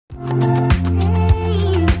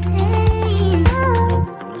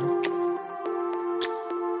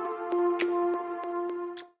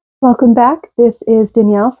Welcome back. This is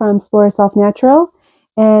Danielle from Explore Yourself Natural,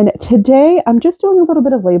 and today I'm just doing a little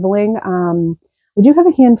bit of labeling. I do have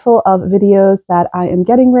a handful of videos that I am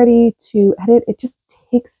getting ready to edit. It just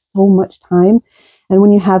takes so much time, and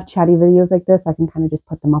when you have chatty videos like this, I can kind of just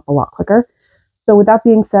put them up a lot quicker. So with that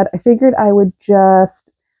being said, I figured I would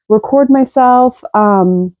just record myself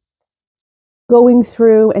going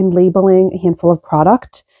through and labeling a handful of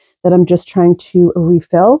product that I'm just trying to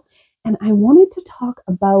refill. And I wanted to talk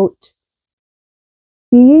about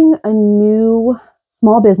being a new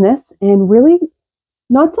small business and really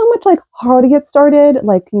not so much like how to get started,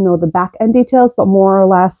 like, the back end details, but more or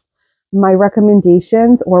less my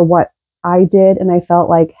recommendations or what I did and I felt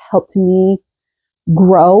like helped me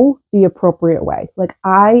grow the appropriate way. Like,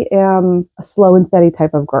 I am a slow and steady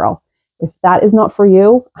type of girl. If that is not for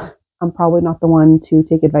you, I'm probably not the one to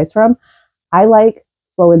take advice from. I like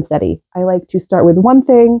slow and steady. I like to start with one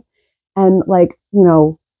thing and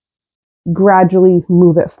gradually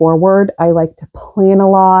move it forward. I like to plan a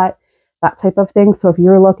lot, that type of thing. So if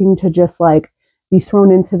you're looking to just be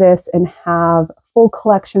thrown into this and have full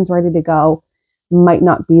collections ready to go, might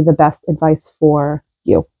not be the best advice for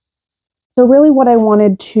you. So really what I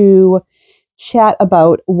wanted to chat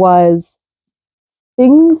about was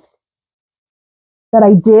things that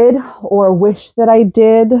I did or wish that I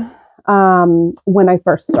did when I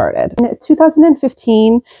first started. In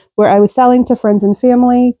 2015, where I was selling to friends and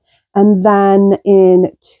family, and then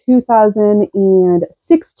in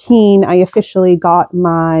 2016, I officially got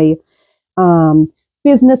my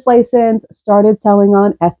business license, started selling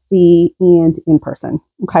on Etsy and in person.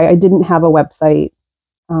 Okay, I didn't have a website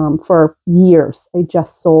for years. I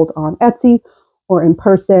just sold on Etsy or in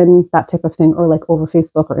person, that type of thing, or over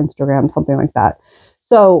Facebook or Instagram, something like that.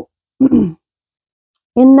 So in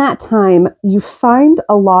that time, you find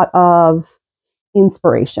a lot of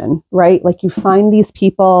inspiration, right? Like, you find these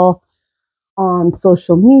people on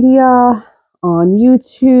social media, on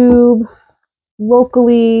YouTube,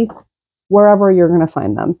 locally, wherever you're going to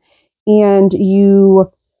find them. And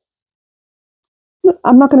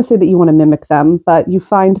I'm not going to say that you want to mimic them, but you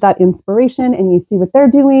find that inspiration and you see what they're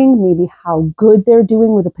doing, maybe how good they're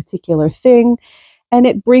doing with a particular thing. And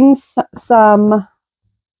it brings some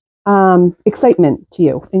excitement to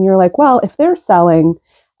you. And you're like, well, if they're selling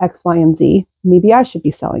X, Y, and Z, maybe I should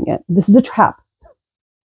be selling it. This is a trap.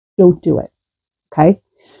 Don't do it. Okay.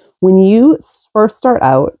 When you first start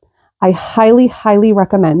out, I highly, highly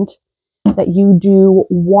recommend that you do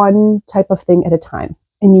one type of thing at a time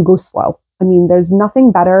and you go slow. I mean, there's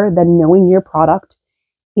nothing better than knowing your product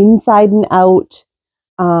inside and out,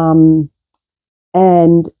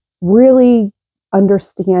 and really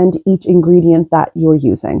understand each ingredient that you're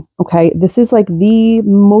using. Okay. This is the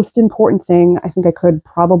most important thing I think I could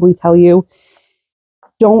probably tell you.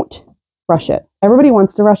 Don't rush it. Everybody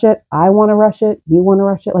wants to rush it. I want to rush it. You want to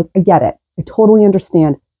rush it. I get it. I totally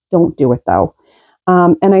understand. Don't do it though.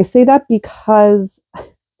 And I say that because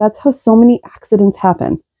that's how so many accidents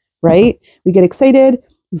happen, right? We get excited.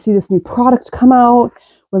 We see this new product come out.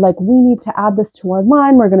 We're like, we need to add this to our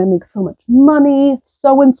line. We're going to make so much money.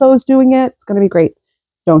 So-and-so is doing it. It's going to be great.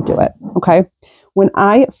 Don't do it. Okay. When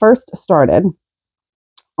I first started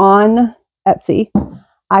on Etsy,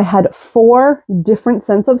 I had 4 different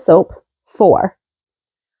scents of soap. 4.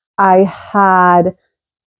 I had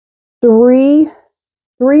 3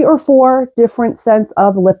 or 4 different scents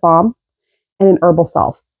of lip balm and an herbal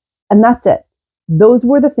salve. And that's it. Those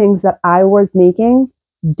were the things that I was making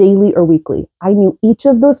daily or weekly. I knew each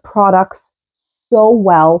of those products so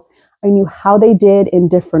well. I knew how they did in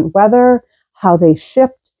different weather, how they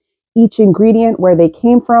shipped, each ingredient, where they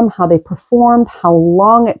came from, how they performed, how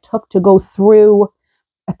long it took to go through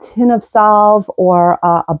a tin of salve or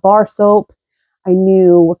a bar soap. I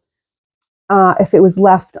knew if it was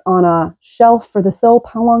left on a shelf for the soap,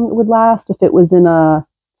 how long it would last. If it was in a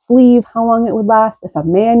sleeve, how long it would last. If a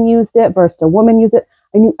man used it versus a woman used it.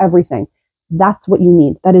 I knew everything. That's what you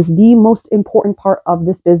need. That is the most important part of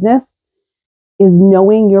this business, is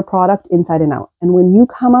knowing your product inside and out. And when you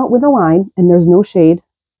come out with a line, and there's no shade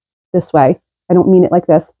this way, I don't mean it like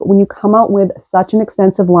this, but when you come out with such an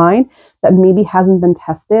extensive line that maybe hasn't been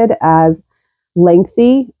tested as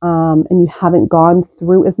lengthy, and you haven't gone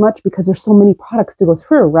through as much because there's so many products to go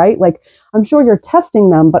through, right? I'm sure you're testing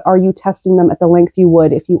them, but are you testing them at the length you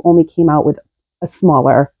would if you only came out with a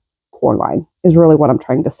smaller core line, is really what I'm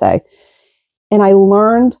trying to say. And I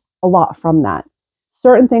learned a lot from that.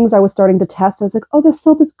 Certain things I was starting to test, I was like, oh, this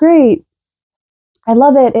soap is great. I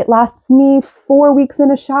love it. It lasts me 4 weeks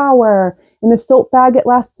in a shower. In a soap bag, it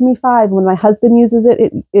lasts me 5. When my husband uses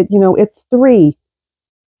it, it's 3.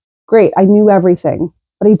 Great. I knew everything,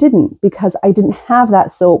 but I didn't, because I didn't have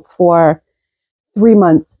that soap for 3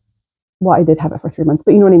 months. Well, I did have it for 3 months,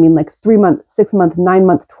 but you know what I mean? Like 3 months, 6 months, 9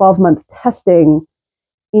 months, 12-month testing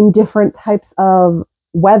in different types of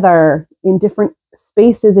weather, in different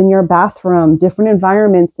spaces in your bathroom, different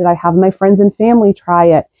environments. Did I have my friends and family try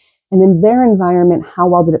it? And in their environment, how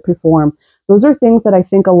well did it perform? Those are things that I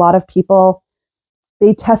think a lot of people,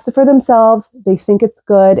 they test it for themselves, they think it's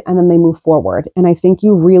good, and then they move forward. And I think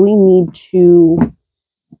you really need to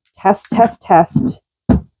test,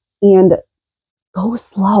 and go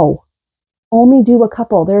slow. Only do a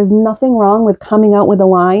couple. There's nothing wrong with coming out with a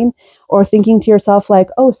line or thinking to yourself like,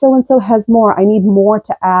 oh, so-and-so has more. I need more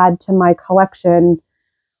to add to my collection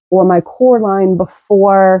or my core line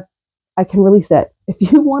before I can release it.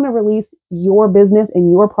 If you want to release your business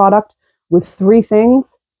and your product with 3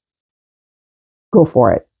 things, go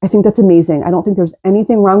for it. I think that's amazing. I don't think there's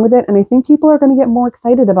anything wrong with it. And I think people are going to get more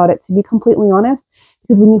excited about it, to be completely honest,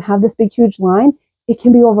 because when you have this big, huge line, it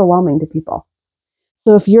can be overwhelming to people.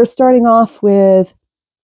 So if you're starting off with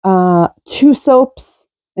 2 soaps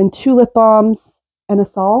and 2 lip balms and a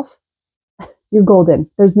salve, you're golden.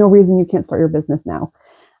 There's no reason you can't start your business now.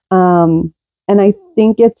 And I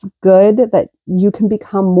think it's good that you can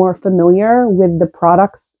become more familiar with the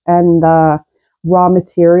products and the raw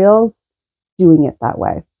materials doing it that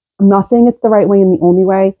way. I'm not saying it's the right way and the only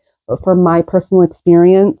way, but for my personal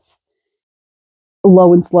experience,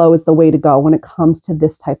 low and slow is the way to go when it comes to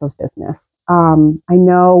this type of business. I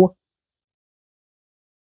know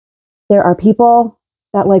there are people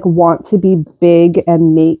that like want to be big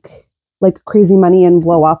and make like crazy money and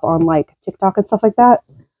blow up on like TikTok and stuff like that.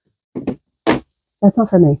 That's not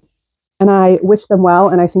for me. And I wish them well,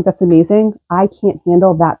 and I think that's amazing. I can't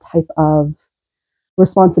handle that type of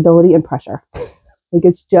responsibility and pressure. Like,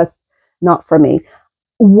 it's just not for me.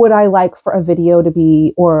 Would I like for a video to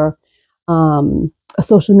be, or a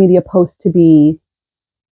social media post to be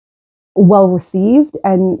well received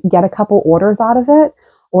and get a couple orders out of it,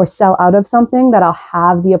 or sell out of something that I'll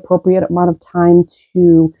have the appropriate amount of time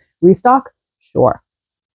to restock? Sure.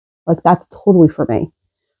 Like, that's totally for me.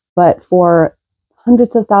 But for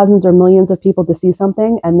hundreds of thousands or millions of people to see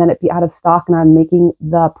something and then it be out of stock and I'm making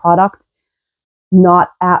the product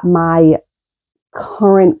not at my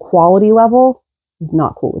current quality level is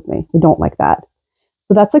not cool with me. I don't like that.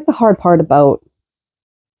 So that's like the hard part about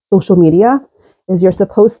social media, is you're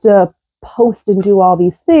supposed to post and do all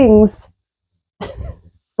these things,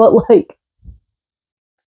 but like,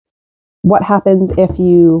 what happens if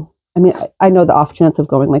you, I mean, I know the off chance of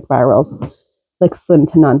going like viral's like slim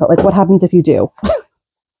to none, but like, what happens if you do?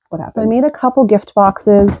 What happens? I made a couple gift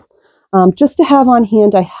boxes just to have on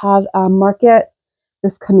hand. I have a market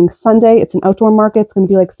this coming Sunday. It's an outdoor market. It's going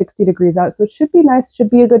to be like 60 degrees out, so it should be nice. Should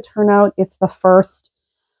be a good turnout. It's the first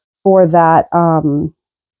for that, the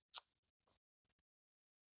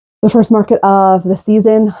first market of the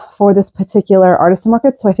season for this particular artisan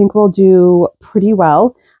market. So I think we'll do pretty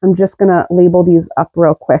well. I'm just going to label these up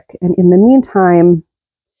real quick. And in the meantime,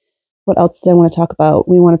 what else did I want to talk about?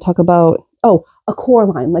 We want to talk about, a core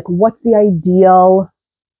line. Like, what's the ideal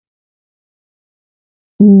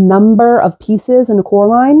number of pieces in a core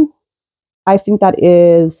line? I think that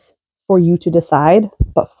is for you to decide.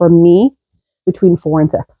 But for me, between 4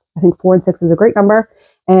 and 6. I think 4 and 6 is a great number.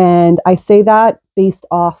 And I say that based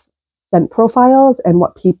off scent profiles and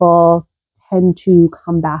what people tend to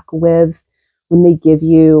come back with when they give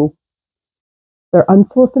you their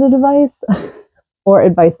unsolicited advice or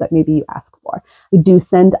advice that maybe you ask for. I do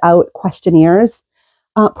send out questionnaires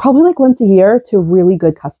probably like once a year to really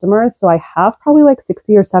good customers. So I have probably like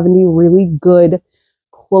 60 or 70 really good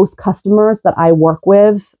close customers that I work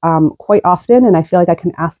with quite often. And I feel like I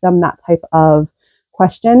can ask them that type of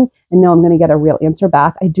question and know I'm going to get a real answer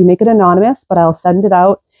back. I do make it anonymous, but I'll send it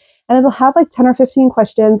out and it'll have like 10 or 15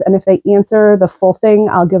 questions. And if they answer the full thing,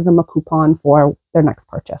 I'll give them a coupon for their next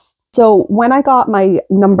purchase. So when I got my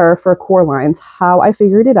number for core lines, how I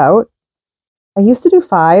figured it out, I used to do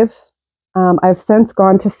 5. I've since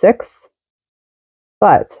gone to 6,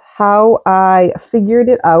 but how I figured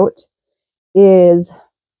it out is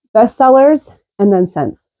bestsellers and then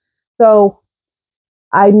scents. So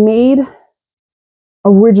I made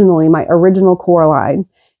originally my original core line.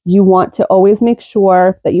 You want to always make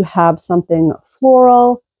sure that you have something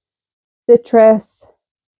floral, citrus,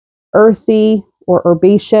 earthy, or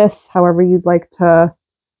herbaceous, however you'd like to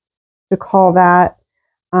call that.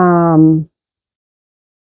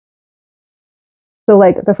 So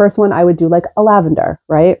like the first one, I would do like a lavender,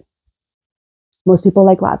 right? Most people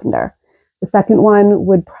like lavender. The second one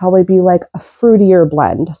would probably be like a fruitier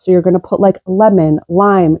blend. So you're going to put like lemon,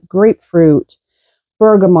 lime, grapefruit,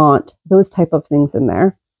 bergamot, those type of things in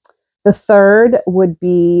there. The third would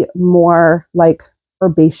be more like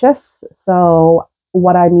herbaceous. So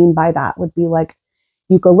what I mean by that would be like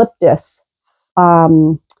eucalyptus,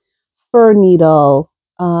 fir needle,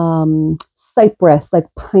 cypress, like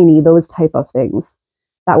piney, those type of things.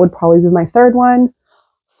 That would probably be my third one.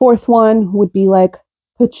 Fourth one would be like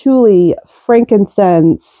patchouli,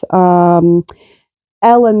 frankincense, elemi.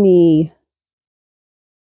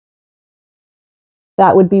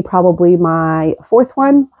 That would be probably my fourth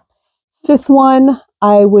one. Fifth one,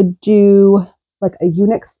 I would do like a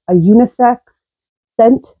unisex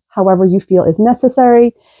scent, however you feel is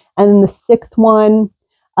necessary. And then the sixth one,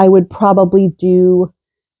 I would probably do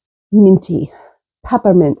minty,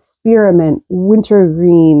 peppermint, spearmint,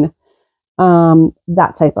 wintergreen,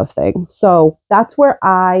 that type of thing. So that's where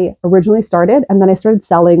I originally started. And then I started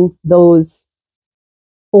selling those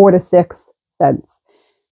 4 to 6 scents.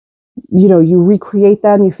 You know, you recreate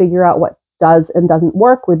them, you figure out what does and doesn't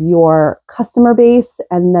work with your customer base.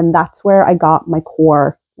 And then that's where I got my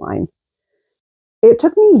core line. It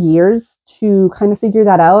took me years to kind of figure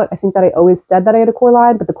that out. I think that I always said that I had a core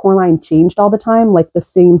line, but the core line changed all the time. Like the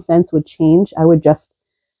same scents would change. I would just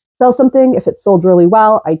sell something. If it sold really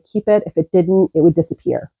well, I'd keep it. If it didn't, it would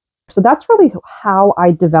disappear. So that's really how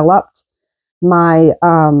I developed my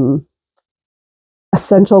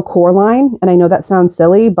essential core line. And I know that sounds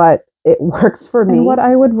silly, but it works for me. And what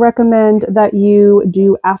I would recommend that you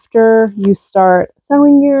do after you start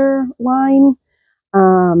selling your line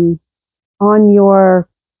on your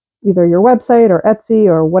either your website or Etsy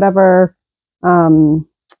or whatever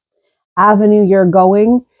avenue you're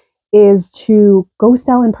going is to go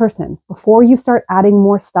sell in person. Before you start adding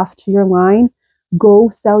more stuff to your line, go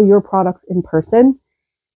sell your products in person.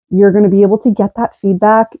 You're going to be able to get that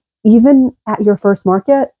feedback even at your first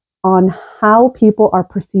market on how people are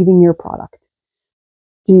perceiving your product.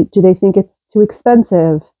 Do they think it's too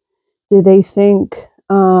expensive? Do they think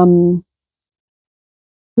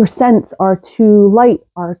your scents are too light,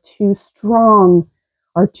 are too strong,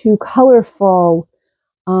 are too colorful,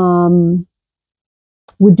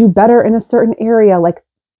 would do better in a certain area? Like,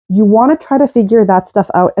 you want to try to figure that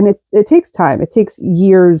stuff out. And it takes time. It takes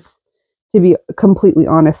years, to be completely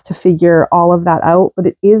honest, to figure all of that out. But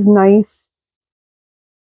it is nice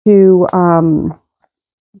to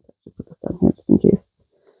put this down here just in case,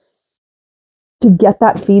 to get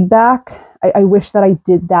that feedback. I wish that I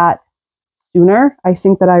did that sooner. I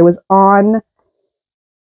think that I was on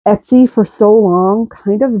Etsy for so long,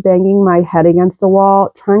 kind of banging my head against a wall,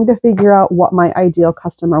 trying to figure out what my ideal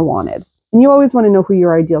customer wanted. And you always want to know who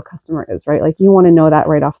your ideal customer is, right? Like, you want to know that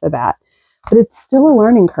right off the bat. But it's still a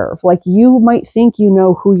learning curve. Like, you might think you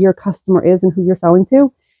know who your customer is and who you're selling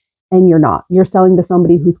to, and you're not. You're selling to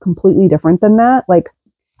somebody who's completely different than that. Like,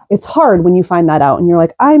 it's hard when you find that out and you're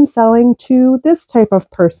like, I'm selling to this type of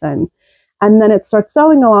person. And then it starts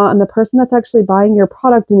selling a lot, and the person that's actually buying your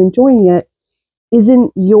product and enjoying it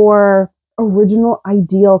isn't your original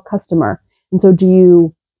ideal customer. And so do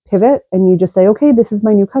you pivot and you just say, okay, this is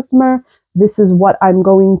my new customer. This is who I'm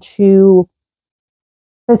going to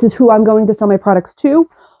sell my products to?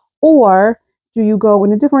 Or do you go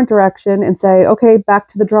in a different direction and say, okay, back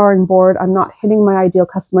to the drawing board. I'm not hitting my ideal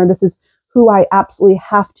customer. This is who I absolutely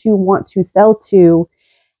have to want to sell to,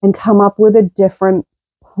 and come up with a different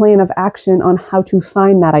plan of action on how to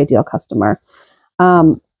find that ideal customer.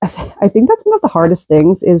 I think that's one of the hardest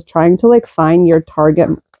things, is trying to like find your target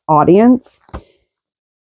audience,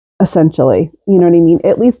 essentially. You know what I mean?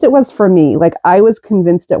 At least it was for me. Like, I was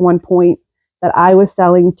convinced at one point that I was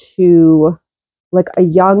selling to like a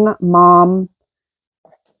young mom,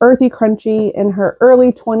 earthy crunchy, in her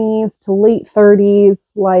early 20s to late 30s,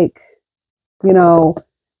 like, you know,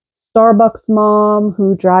 Starbucks mom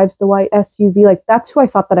who drives the white SUV. Like, that's who I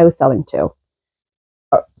thought that I was selling to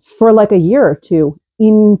for like a year or two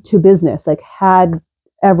into business, like had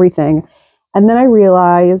everything. And then I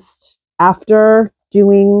realized, after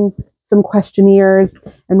doing some questionnaires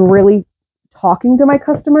and really talking to my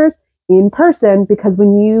customers in person, because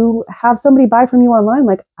when you have somebody buy from you online,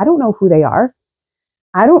 like, I don't know who they are.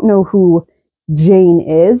 I don't know who Jane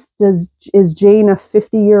is. Is Jane a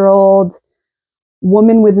 50-year-old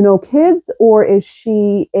woman with no kids, or is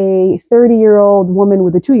she a 30-year-old woman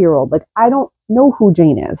with a 2-year-old? Like, I don't know who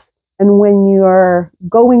Jane is. And when you're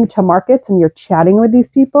going to markets and you're chatting with these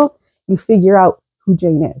people, you figure out who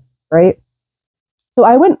Jane is, right? So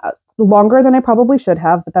I went longer than I probably should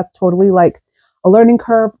have, but that's totally like a learning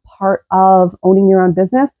curve, part of owning your own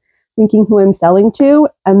business, thinking who I'm selling to,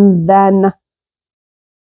 and then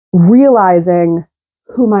realizing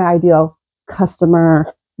who my ideal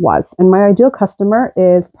customer was. And my ideal customer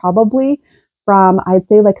is probably from, I'd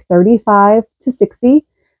say, like 35 to 60.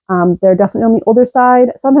 They're definitely on the older side.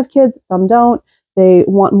 Some have kids, some don't. They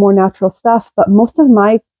want more natural stuff. But most of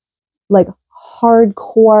my like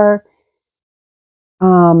hardcore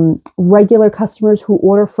regular customers who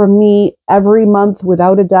order from me every month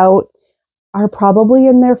without a doubt are probably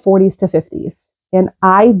in their 40s to 50s. And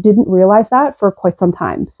I didn't realize that for quite some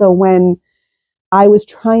time. So when I was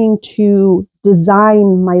trying to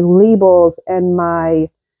design my labels and my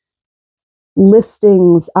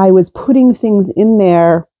listings, I was putting things in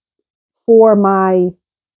there for my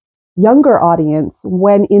younger audience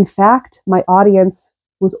when in fact my audience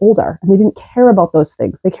was older and they didn't care about those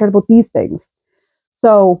things. They cared about these things.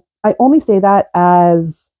 So I only say that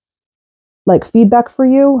as like feedback for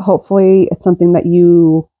you. Hopefully it's something that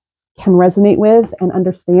you can resonate with and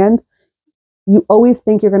understand. You always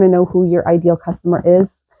think you're going to know who your ideal customer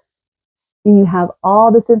is. And you have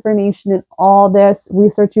all this information and all this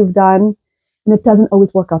research you've done, and it doesn't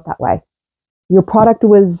always work out that way. Your product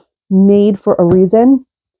was made for a reason,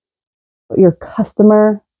 but your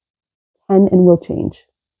customer can and will change.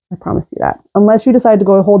 I promise you that. Unless you decide to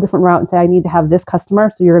go a whole different route and say, I need to have this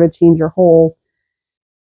customer, so you're going to change your whole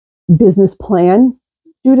business plan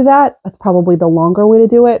due to that. That's probably the longer way to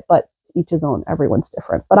do it, but each his own. Everyone's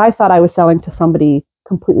different. But I thought I was selling to somebody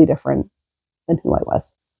completely different than who I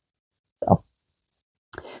was. So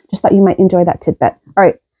just thought you might enjoy that tidbit. All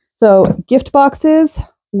right. So gift boxes,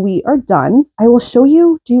 we are done. I will show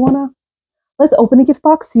you. Do you want to? Let's open a gift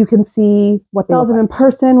box so you can see what they sell them in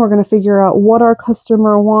person. We're going to figure out what our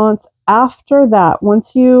customer wants. After that,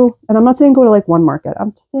 once you, and I'm not saying go to like one market.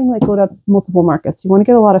 I'm just saying like go to multiple markets. You want to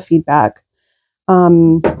get a lot of feedback.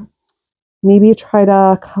 Maybe try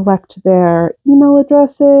to collect their email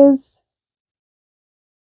addresses.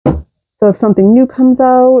 So if something new comes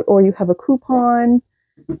out or you have a coupon,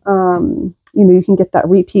 you can get that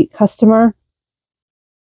repeat customer.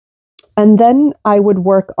 And then I would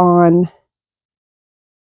work on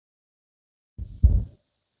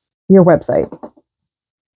your website.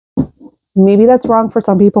 Maybe that's wrong for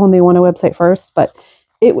some people and they want a website first, but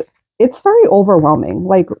it's very overwhelming.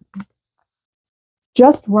 Like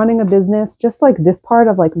just running a business, just like this part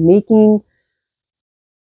of like making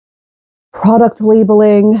product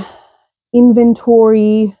labeling,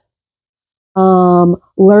 inventory,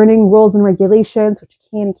 learning rules and regulations, which you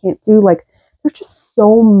can and can't do. Like there's just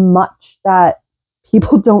so much that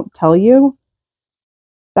people don't tell you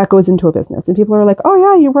that goes into a business. And people are like, oh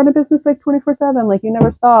yeah, you run a business like 24/7, like you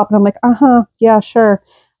never stop. And I'm like, yeah, sure.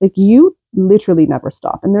 Like you literally never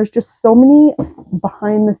stop. And there's just so many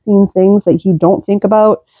behind the scenes things that you don't think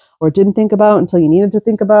about or didn't think about until you needed to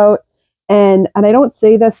think about. And I don't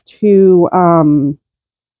say this to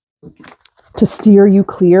steer you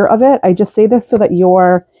clear of it. I just say this so that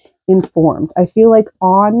you're informed. I feel like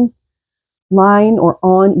online or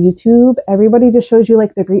on YouTube, everybody just shows you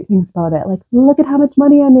like the great things about it. Like, look at how much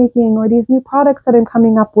money I'm making, or these new products that I'm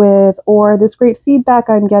coming up with, or this great feedback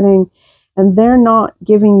I'm getting. And they're not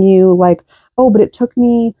giving you like, oh, but it took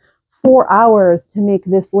me 4 hours to make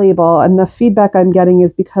this label. And the feedback I'm getting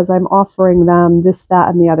is because I'm offering them this, that,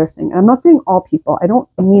 and the other thing. And I'm not saying all people, I don't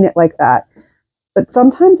mean it like that. But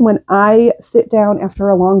sometimes when I sit down after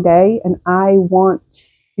a long day and I want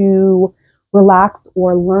to relax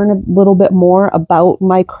or learn a little bit more about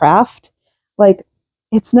my craft, like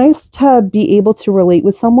it's nice to be able to relate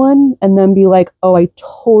with someone and then be like, oh, I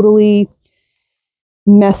totally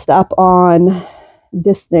messed up on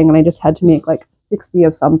this thing and I just had to make like 60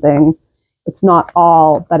 of something. It's not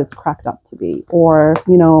all that it's cracked up to be. Or,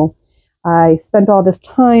 I spent all this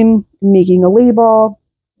time making a label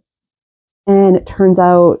and it turns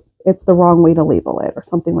out it's the wrong way to label it or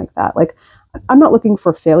something like that. Like, I'm not looking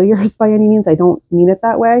for failures by any means. I don't mean it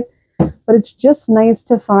that way. But it's just nice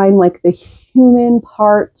to find like the human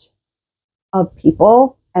part of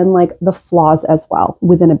people and like the flaws as well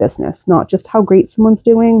within a business. Not just how great someone's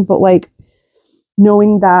doing, but like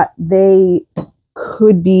knowing that they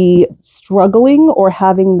could be struggling or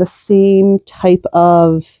having the same type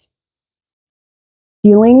of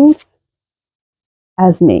feelings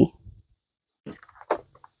as me.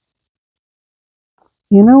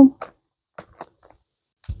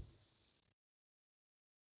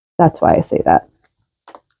 That's why I say that.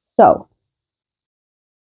 So,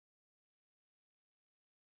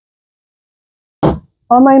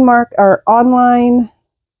 online,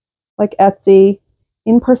 like Etsy,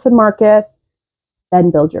 in-person market,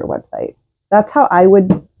 then build your website. That's how I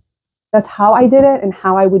did it and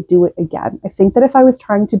how I would do it again. I think that if I was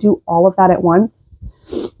trying to do all of that at once,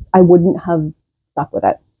 I wouldn't have stuck with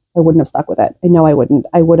it. I wouldn't have stuck with it. I know I wouldn't.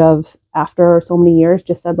 I would have, after so many years,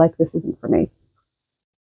 just said like, this isn't for me.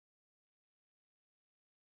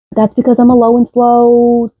 That's because I'm a low and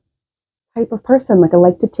slow type of person. Like I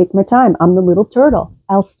like to take my time. I'm the little turtle.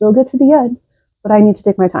 I'll still get to the end, but I need to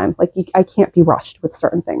take my time. Like I can't be rushed with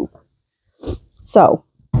certain things. So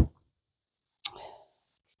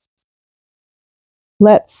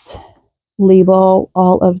let's label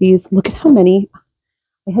all of these. Look at how many.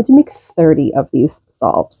 I had to make 30 of these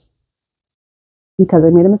solves because I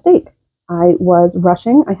made a mistake. I was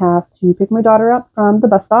rushing. I have to pick my daughter up from the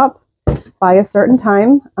bus stop by a certain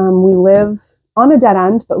time. We live on a dead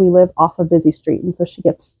end, but we live off a busy street. And so she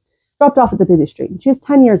gets dropped off at the busy street. And she's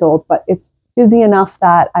 10 years old, but it's busy enough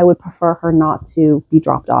that I would prefer her not to be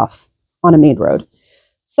dropped off on a main road.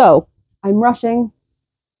 So I'm rushing.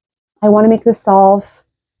 I want to make this solve.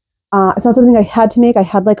 It's not something I had to make. I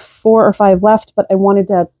had like 4 or 5 left, but I wanted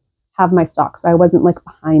to have my stock. So I wasn't like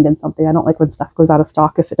behind in something. I don't like when stuff goes out of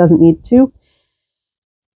stock if it doesn't need to.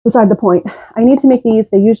 Beside the point, I need to make these.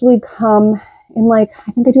 They usually come in like,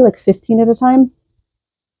 I think I do like 15 at a time.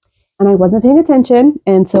 And I wasn't paying attention.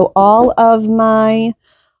 And so all of my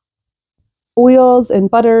oils and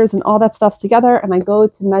butters and all that stuff's together. And I go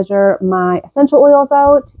to measure my essential oils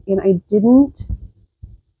out. And I didn't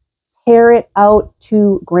tear it out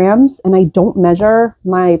to grams. And I don't measure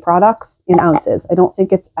my products in ounces. I don't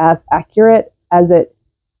think it's as accurate as it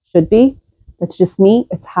should be. That's just me.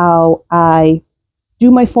 It's how I do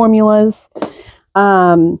my formulas.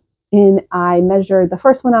 And I measured the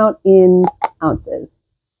first one out in ounces.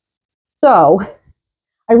 So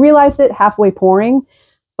I realized it halfway pouring,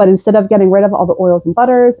 but instead of getting rid of all the oils and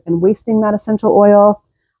butters and wasting that essential oil,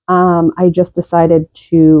 I just decided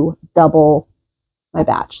to double my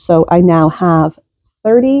batch. So I now have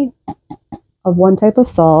 30 of one type of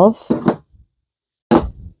solve.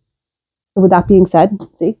 So with that being said,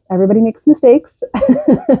 see, everybody makes mistakes,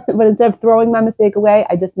 but instead of throwing my mistake away,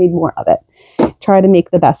 I just made more of it. Try to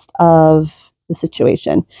make the best of the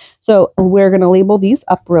situation. So we're going to label these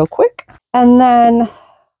up real quick. And then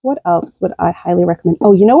what else would I highly recommend?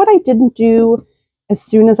 Oh, you know what I didn't do as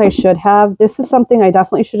soon as I should have? This is something I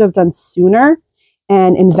definitely should have done sooner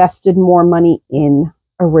and invested more money in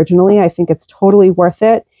originally. I think it's totally worth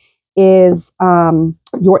it, is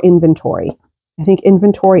your inventory. I think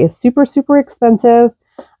inventory is super, super expensive.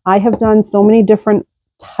 I have done so many different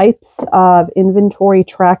types of inventory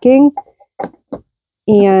tracking,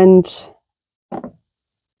 and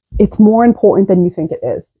it's more important than you think it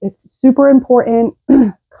is. It's super important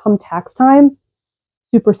come tax time.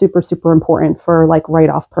 Super, super, super important for like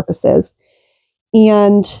write-off purposes.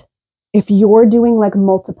 And if you're doing like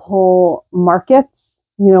multiple markets,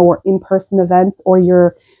 you know, or in-person events, or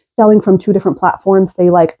you're selling from 2 different platforms, say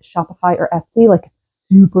like Shopify or Etsy, like it's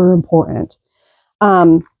super important.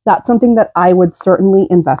 That's something that I would certainly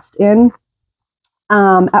invest in.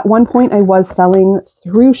 At one point I was selling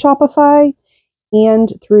through Shopify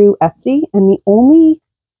and through Etsy, and the only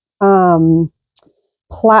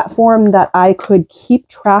platform that I could keep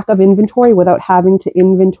track of inventory without having to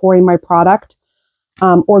inventory my product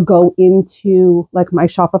or go into like my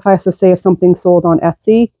Shopify. So say if something sold on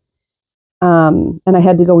Etsy, and I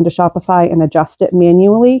had to go into Shopify and adjust it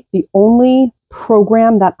manually, the only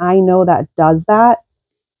program that I know that does that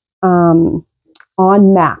on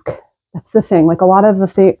Mac. That's the thing. Like a lot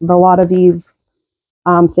of these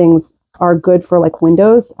things are good for like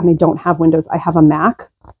Windows, and I don't have Windows. I have a Mac.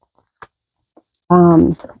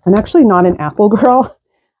 I'm actually not an Apple girl.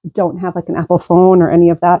 Don't have like an Apple phone or any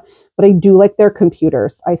of that, but I do like their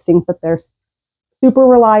computers. I think that they're super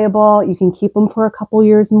reliable. You can keep them for a couple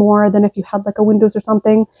years more than if you had like a Windows or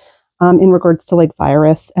something, in regards to like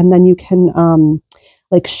virus. And then you can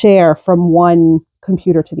like share from one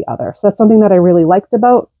computer to the other. So that's something that I really liked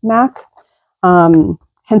about Mac.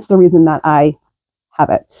 Hence the reason that I have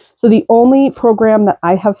it. So the only program that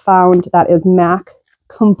I have found that is Mac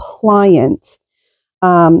compliant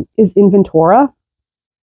is Inventora.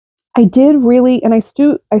 I did really, and I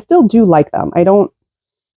still do like them. I don't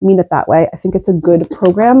mean it that way. I think it's a good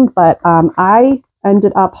program, but I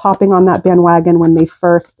ended up hopping on that bandwagon when they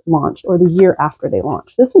first launched, or the year after they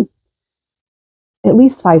launched. This was at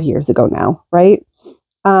least 5 years ago now, right?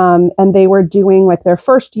 And they were doing like their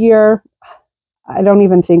first year. I don't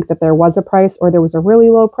even think that there was a price, or there was a really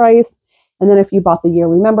low price. And then if you bought the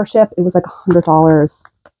yearly membership, it was like $100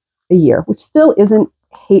 a year, which still isn't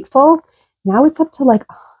hateful. Now it's up to like,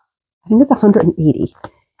 I think it's 180.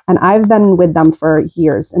 And I've been with them for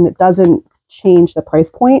years, and it doesn't change the price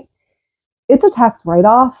point. It's a tax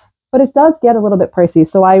write-off, but it does get a little bit pricey.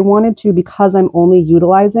 So I wanted to, because I'm only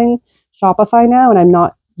utilizing Shopify now and I'm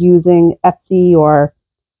not using Etsy or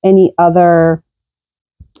any other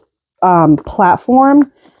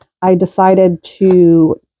platform, I decided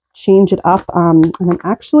to change it up. And I'm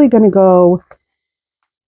actually going to go,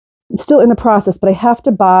 I'm still in the process, but I have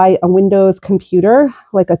to buy a Windows computer,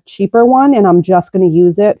 like a cheaper one, and I'm just going to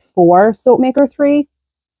use it for SoapMaker 3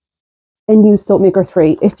 and use SoapMaker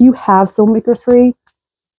 3. If you have SoapMaker 3,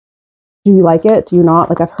 do you like it? Do you not?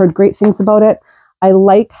 Like, I've heard great things about it. I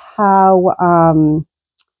like how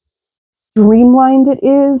streamlined it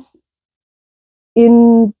is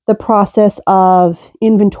in the process of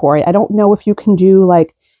inventory. I don't know if you can do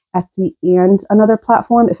like Etsy and another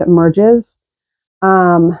platform if it merges.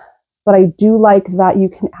 But I do like that you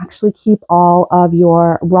can actually keep all of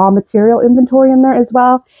your raw material inventory in there as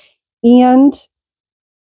well. And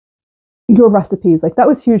your recipes. Like, that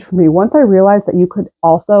was huge for me. Once I realized that you could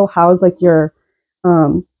also house like your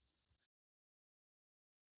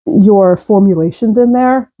formulations in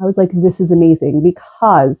there, I was like, this is amazing,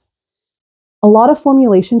 because a lot of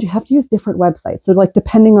formulations, you have to use different websites. So like,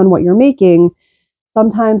 depending on what you're making,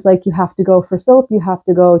 sometimes like you have to go for soap, you have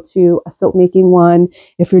to go to a soap making one.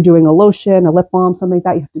 If you're doing a lotion, a lip balm, something like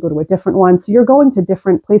that, you have to go to a different one. So you're going to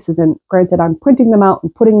different places. And granted, I'm printing them out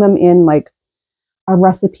and putting them in like a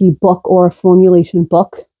recipe book or a formulation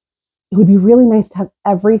book. It would be really nice to have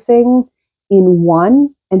everything in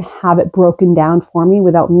one and have it broken down for me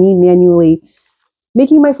without me manually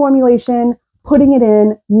making my formulation, putting it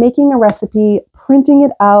in, making a recipe, printing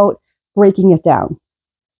it out, breaking it down.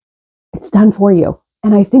 It's done for you.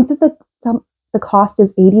 And I think that the cost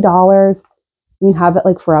is $80 and you have it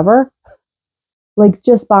like forever. Like,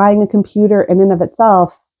 just buying a computer in and of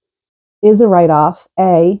itself is a write-off,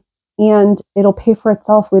 and it'll pay for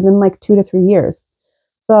itself within like 2 to 3 years.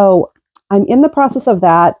 So I'm in the process of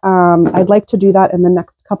that. I'd like to do that in the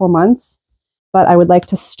next couple months, but I would like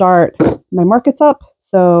to start my markets up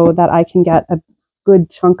so that I can get a good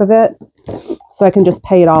chunk of it, so I can just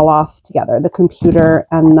pay it all off together, the computer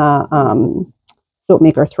and the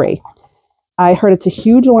SoapMaker 3. I heard it's a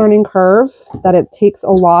huge learning curve, that it takes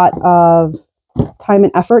a lot of time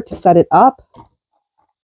and effort to set it up,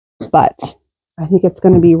 but I think it's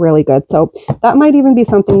going to be really good. So that might even be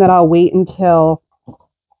something that I'll wait until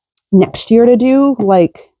next year to do,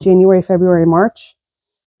 like January, February, March.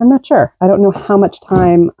 I'm not sure. I don't know how much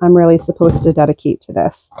time I'm really supposed to dedicate to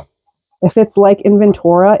this. If it's like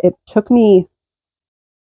Inventora, it took me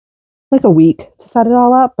like a week to set it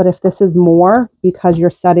all up. But if this is more, because you're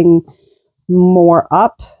setting more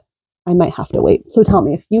up, I might have to wait. So tell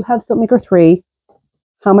me, if you have SoapMaker 3,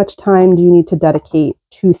 how much time do you need to dedicate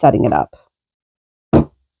to setting it up?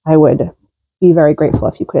 I would be very grateful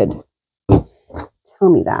if you could tell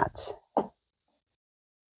me that.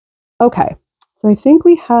 Okay, so I think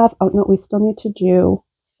we have, oh no, we still need to do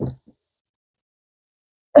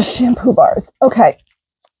shampoo bars. Okay,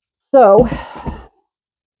 so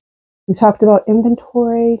we talked about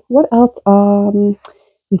inventory. What else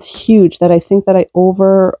is huge that I think that I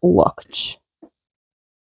overlooked?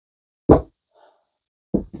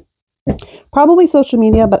 Probably social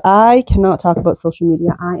media, but I cannot talk about social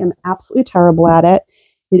media. I am absolutely terrible at it.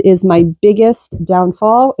 It is my biggest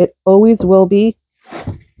downfall. It always will be.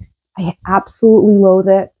 I absolutely loathe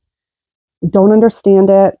it. Don't understand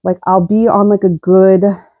it. Like, I'll be on like a good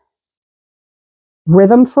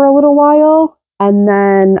rhythm for a little while, and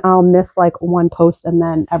then I'll miss like one post, and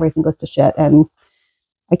then everything goes to shit and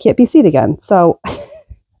I can't be seen again. So I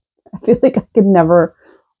feel like I can never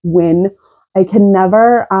win. I can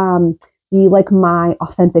never be like my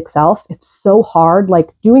authentic self. It's so hard.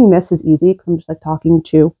 Like, doing this is easy because I'm just like talking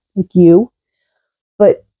to like you,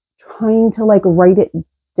 but trying to like write it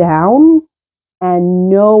down and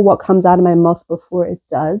know what comes out of my mouth before it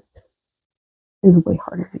does is way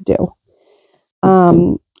harder to do.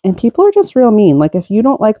 And people are just real mean. Like, if you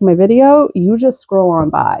don't like my video, you just scroll on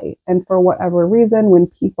by. And for whatever reason, when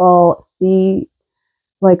people see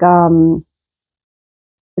like a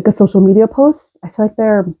social media post, I feel like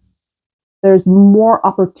there's more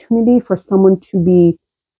opportunity for someone to be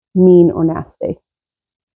mean or nasty.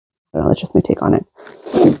 I don't know, that's just my take on it.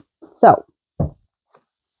 So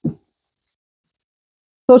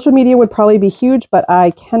social media would probably be huge, but I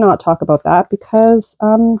cannot talk about that because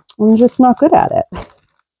I'm just not good at it.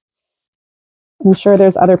 I'm sure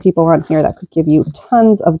there's other people on here that could give you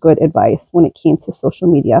tons of good advice when it came to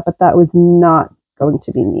social media, but that was not going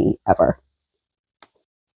to be me ever.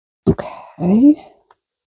 Okay.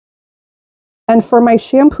 And for my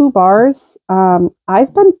shampoo bars,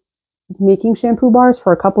 I've been making shampoo bars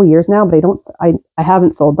for a couple years now, but I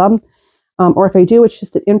haven't sold them. Or if I do, it's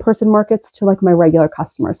just at in-person markets to like my regular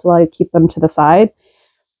customers. So I keep them to the side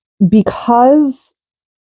because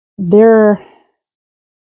they're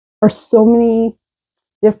are so many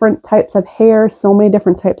different types of hair, so many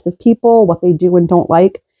different types of people, what they do and don't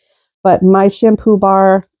like. But my shampoo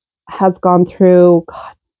bar has gone through,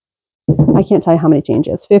 God, I can't tell you how many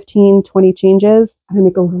changes, 15, 20 changes, and I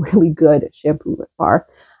make a really good shampoo bar.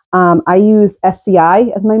 I use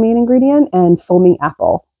SCI as my main ingredient and foaming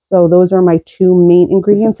apple. So those are my two main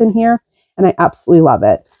ingredients in here, and I absolutely love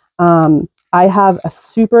it. I have a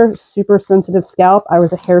super, super sensitive scalp. I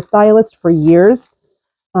was a hairstylist for years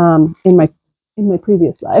in my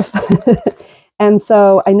previous life. And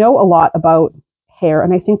so I know a lot about hair,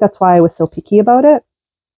 and I think that's why I was so picky about it.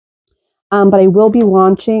 But I will be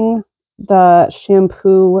launching the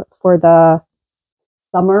shampoo for the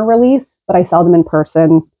summer release, but I sell them in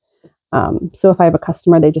person. So if I have a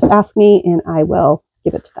customer, they just ask me and I will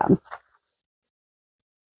give it to them.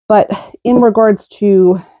 But in regards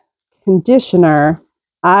to conditioner,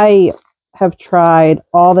 I have tried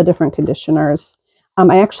all the different conditioners.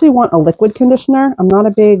 I actually want a liquid conditioner.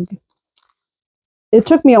 It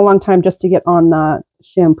took me a long time just to get on the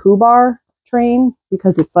shampoo bar train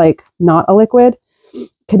because it's like not a liquid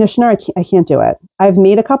conditioner. I can't do it. I've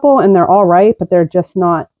made a couple and they're all right, but they're just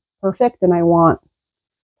not perfect, and I want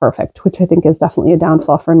perfect, which I think is definitely a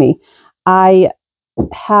downfall for me. I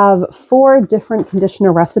have 4 different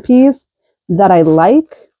conditioner recipes that I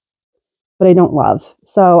like, but I don't love.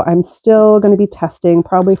 So I'm still going to be testing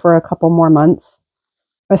probably for a couple more months.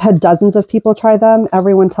 I've had dozens of people try them.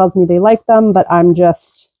 Everyone tells me they like them, but I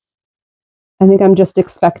think I'm just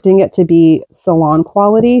expecting it to be salon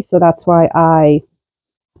quality. So that's why I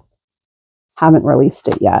haven't released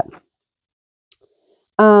it yet.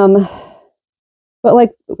 But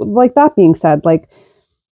like that being said, like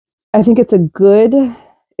I think it's a good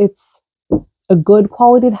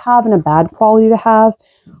quality to have and a bad quality to have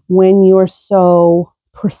when you're so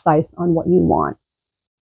precise on what you want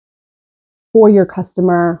for your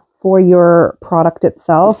customer, for your product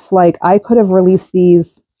itself. Like I could have released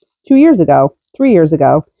these 2 years ago, 3 years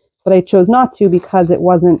ago, but I chose not to because it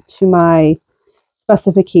wasn't to my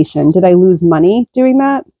specification. Did I lose money doing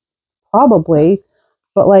that? Probably,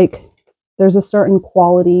 but like there's a certain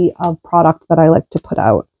quality of product that I like to put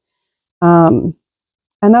out. And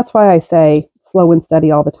that's why I say slow and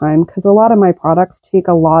steady all the time, because a lot of my products take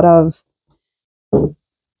a lot of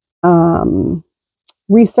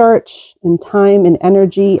research and time and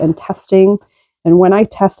energy and testing. And when I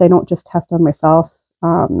test, I don't just test on myself.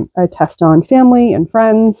 I test on family and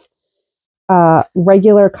friends,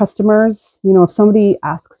 regular customers. You know, if somebody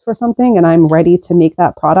asks for something and I'm ready to make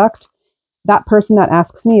that product, that person that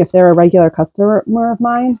asks me, if they're a regular customer of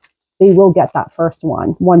mine, they will get that first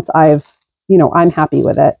one once I'm happy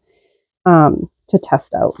with it to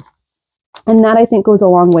test out. And that I think goes a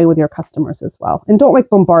long way with your customers as well. And don't like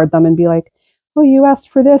bombard them and be like, oh, you asked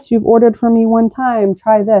for this, you've ordered from me one time,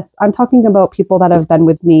 try this. I'm talking about people that have been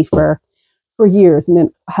with me for years and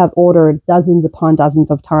have ordered dozens upon dozens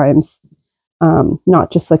of times.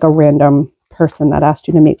 Not just like a random person that asked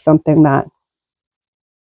you to make something that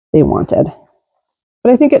they wanted.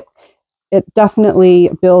 But I think it definitely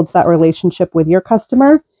builds that relationship with your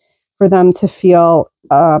customer for them to feel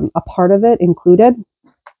a part of it, included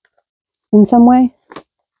in some way.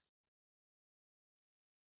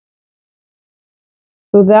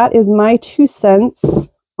 So that is my 2 cents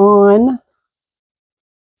on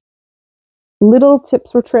little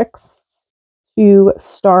tips or tricks to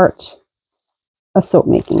start a soap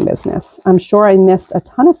making business. I'm sure I missed a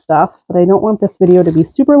ton of stuff, but I don't want this video to be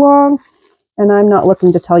super long, and I'm not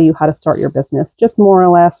looking to tell you how to start your business, just more or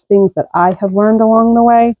less things that I have learned along the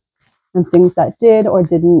way and things that did or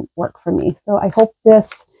didn't work for me. So I hope this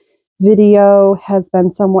video has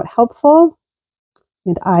been somewhat helpful,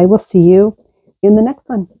 and I will see you in the next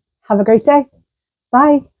one. Have a great day.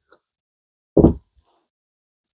 Bye.